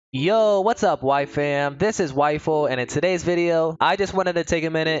Yo, what's up, Y fam? This is Wyful, and in today's video, I just wanted to take a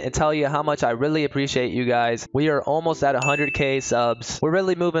minute and tell you how much I really appreciate you guys. We are almost at 100k subs. We're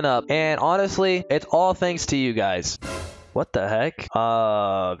really moving up, and honestly, it's all thanks to you guys. What the heck?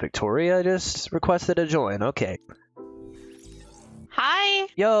 Victoria just requested to join. Okay. Hi.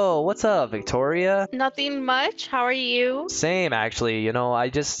 Yo, what's up, Victoria? Nothing much. How are you? Same, actually. You know,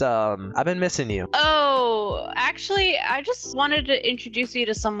 I've been missing you. Oh, actually, I just wanted to introduce you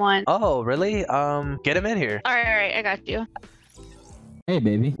to someone. Oh, really? Get him in here. All right, I got you. Hey,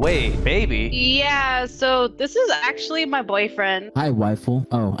 baby. Wait, baby? Yeah, so this is actually my boyfriend. Hi, Wyful.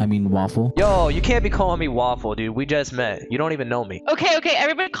 Oh, I mean Waffle. Yo, you can't be calling me Waffle, dude. We just met. You don't even know me. Okay,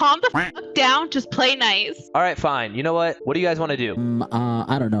 everybody calm the fuck down. Just play nice. All right, fine. You know what? What do you guys want to do?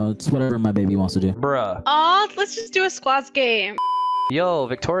 I don't know. It's whatever my baby wants to do. Bruh. Aw, let's just do a squads game. Yo,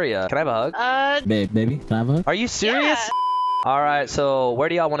 Victoria, can I have a hug? Baby, can I have a hug? Are you serious? Yeah. All right, so where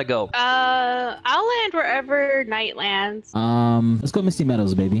do y'all want to go? I'll land wherever Night lands. Let's go Misty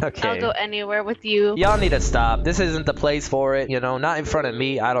Meadows, baby. Okay. I'll go anywhere with you. Y'all need to stop. This isn't the place for it. You know, not in front of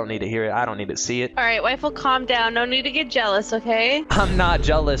me. I don't need to hear it. I don't need to see it. All right, Wyful, calm down. No need to get jealous, okay? I'm not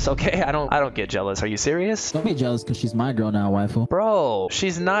jealous, okay? I don't get jealous. Are you serious? Don't be jealous because she's my girl now, Wyful. Bro,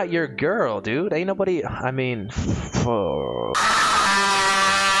 she's not your girl, dude. Ain't nobody... I mean...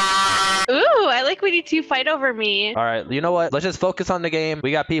 Ooh, I like when you two fight over me. All right, you know what? Let's just focus on the game.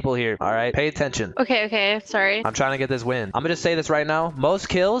 We got people here, all right? Pay attention. Okay, sorry. I'm trying to get this win. I'm gonna just say this right now. Most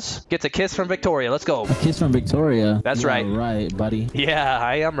kills gets a kiss from Victoria. Let's go. A kiss from Victoria. That's Yeah, right. Right, buddy. Yeah,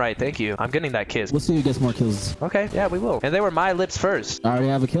 I am right. Thank you. I'm getting that kiss. We'll see who gets more kills. Okay, yeah, we will. And they were my lips first. I already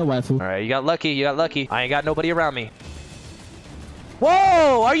have a kill, Wyful. All right, you got lucky. You got lucky. I ain't got nobody around me.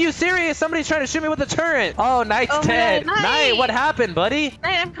 Whoa! Are you serious? Somebody's trying to shoot me with a turret. Oh, Knight's Oh my dead. God, Knight. Knight, what happened, buddy?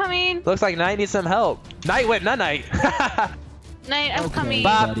 Knight, I'm coming. Looks like Knight needs some help. Knight, wait, not Knight. Knight, I'm Okay. coming.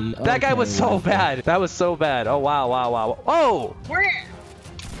 Bob, buddy. that guy Okay, was so Wyful. bad. That was so bad. Oh, wow. Oh! Where?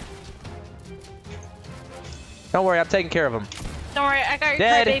 Don't worry, I'm taking care of him. Don't worry, I got your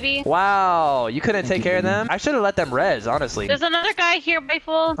Dead. card, baby. Wow, you couldn't Thank take you, care of baby. them? I should have let them res, honestly. There's another guy here,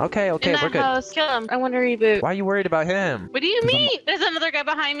 Wyful. Okay, In we're that good. house. Kill him. I want to reboot. Why are you worried about him? What do you mean? There's another guy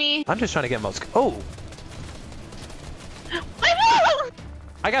behind me. I'm just trying to get most. Oh, Wyful!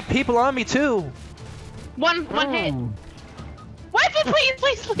 I got people on me too. One hit. Oh. Wyful, please.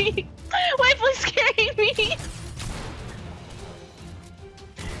 Wyful is scaring me.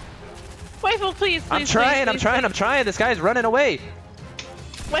 Wyful, please. I'm trying. This guy's running away.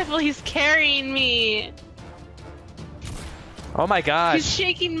 Wyful, he's carrying me. Oh my He's gosh.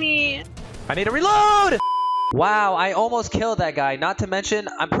 shaking me. I need to reload. Wow, I almost killed that guy. Not to mention,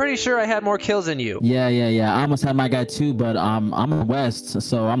 I'm pretty sure I had more kills than you. Yeah. I almost had my guy too, but I'm in West,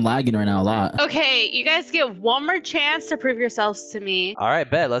 so I'm lagging right now a lot. Okay, you guys get one more chance to prove yourselves to me. All right,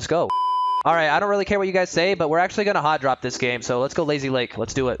 bet. Let's go. All right, I don't really care what you guys say, but we're actually going to hot drop this game. So let's go Lazy Lake.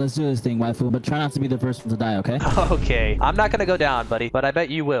 Let's do it. Let's do this thing, Wyful, but try not to be the first one to die, okay? Okay. I'm not going to go down, buddy, but I bet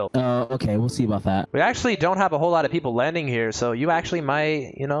you will. Okay, we'll see about that. We actually don't have a whole lot of people landing here, so you actually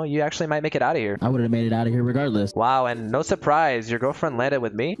might, make it out of here. I would have made it out of here regardless. Wow, and no surprise, your girlfriend landed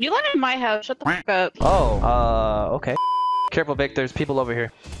with me? You landed in my house. Shut the fuck up. Oh, okay. Careful, Vic. There's people over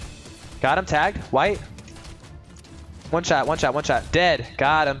here. Got him. Tagged. White. One shot. Dead.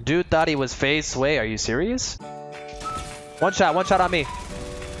 Got him. Dude thought he was phase sway. Are you serious? One shot on me.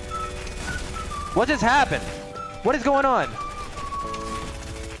 What just happened? What is going on?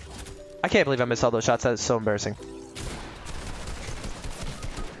 I can't believe I missed all those shots. That is so embarrassing.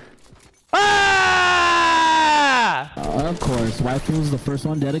 Ah! Of course, Wyful's the first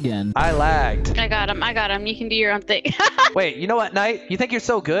one dead again. I lagged. I got him. You can do your own thing. Wait, you know what, Knight? You think you're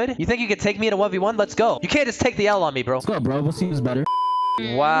so good? You think you could take me in a 1v1? Let's go. You can't just take the L on me, bro. Let's go, bro. We'll see who's better.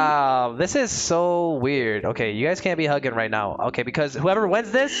 Wow, this is so weird. Okay, you guys can't be hugging right now. Okay, because whoever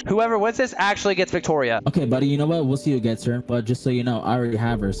wins this actually gets Victoria. Okay, buddy, you know what? We'll see who gets her. But just so you know, I already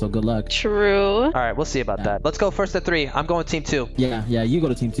have her, so good luck. True. All right, we'll see about that. Let's go first to 3. I'm going team 2. Yeah, you go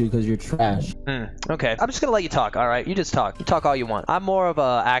to team 2 because you're trash. Okay, I'm just gonna let you talk. All right, you just talk. You talk all you want. I'm more of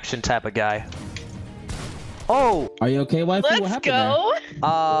a action type of guy. Oh, Are you okay, Wyful? What Let's happened go.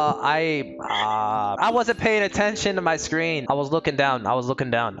 I wasn't paying attention to my screen. I was looking down. All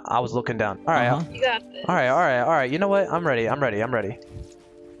right. Uh-huh. You got this. All right. You know what? I'm ready.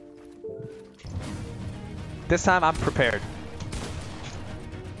 This time I'm prepared.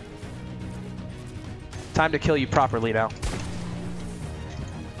 Time to kill you properly now.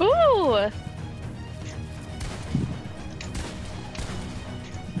 Ooh.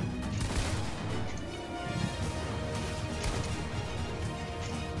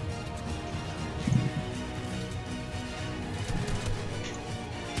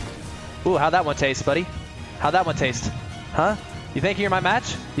 Ooh, how'd that one taste, buddy? How'd that one taste? Huh? You think you're my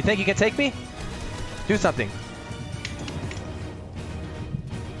match? You think you can take me? Do something.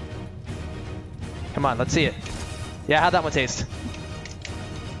 Come on, let's see it. Yeah, how'd that one taste?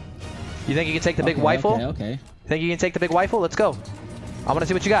 You think you can take the big Wyful? Okay. Think you can take the big Wyful? Let's go. I want to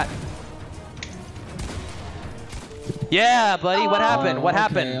see what you got. Yeah, buddy. What happened? What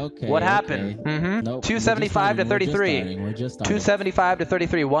happened? What happened? Nope, 275 to 33. We're just starting. 275 to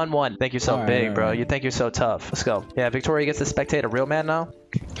 33. 1-1. Think you're so All right, big, all bro. right. You think you're so tough. Let's go. Yeah, Victoria gets to spectate a real man now.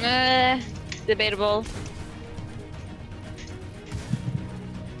 Debatable.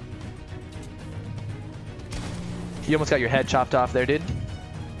 You almost got your head chopped off there, dude.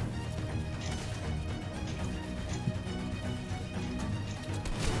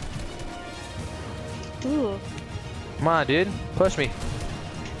 Ooh. Come on, dude. Push me.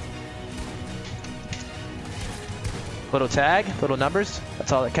 Little tag, little numbers.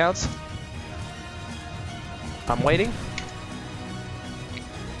 That's all that counts. I'm waiting.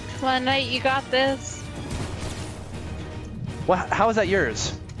 Come on, Knight, you got this. What? How is that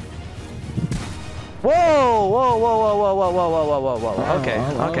yours? Whoa! Whoa! Whoa! Whoa! Whoa! Whoa! Whoa! Whoa! Whoa! Whoa! Whoa! Okay.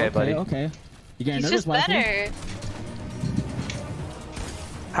 Okay, buddy. Okay. You getting He's nervous, just Wyful? better.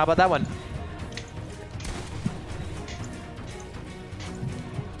 How about that one?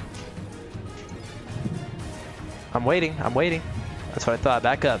 I'm waiting. I'm waiting. That's what I thought.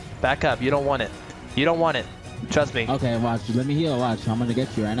 Back up. Back up. You don't want it. You don't want it. Trust me. Okay, watch. Let me heal. Watch. I'm gonna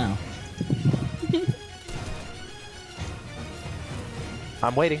get you right now.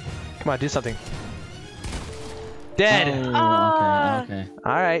 I'm waiting. Come on, do something. Dead. Oh, okay.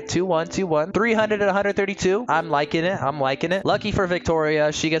 All right, 2-1, 2-1. 300 to 132. I'm liking it. I'm liking it. Lucky for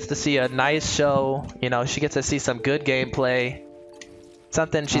Victoria, she gets to see a nice show. You know, she gets to see some good gameplay.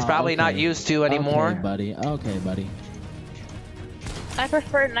 Something she's probably not used to anymore. Okay, buddy. Okay, buddy. I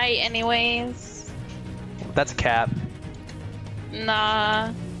prefer Knight anyways. That's a cap.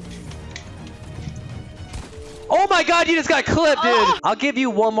 Nah. Oh my god, you just got clipped, dude! I'll give you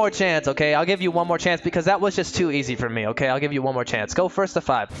one more chance, okay? I'll give you one more chance because that was just too easy for me, okay? I'll give you one more chance. Go first to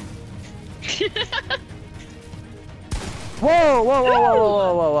 5. Whoa, whoa, whoa, whoa,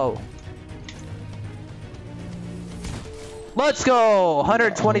 whoa, whoa, whoa. Let's go!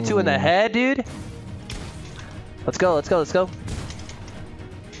 122 in the head, dude. Let's go, let's go, let's go.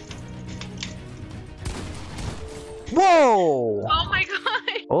 Whoa! Oh my god.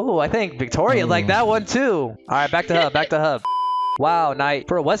 Oh, I think Victoria liked that one too. All right, back to hub, back to hub. Wow, Knight.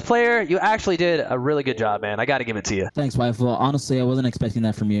 For a West player, you actually did a really good job, man. I got to give it to you. Thanks, Wyful. Honestly, I wasn't expecting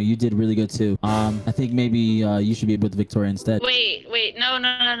that from you. You did really good too. I think maybe you should be with Victoria instead. Wait, no.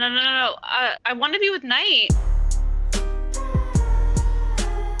 I want to be with Knight.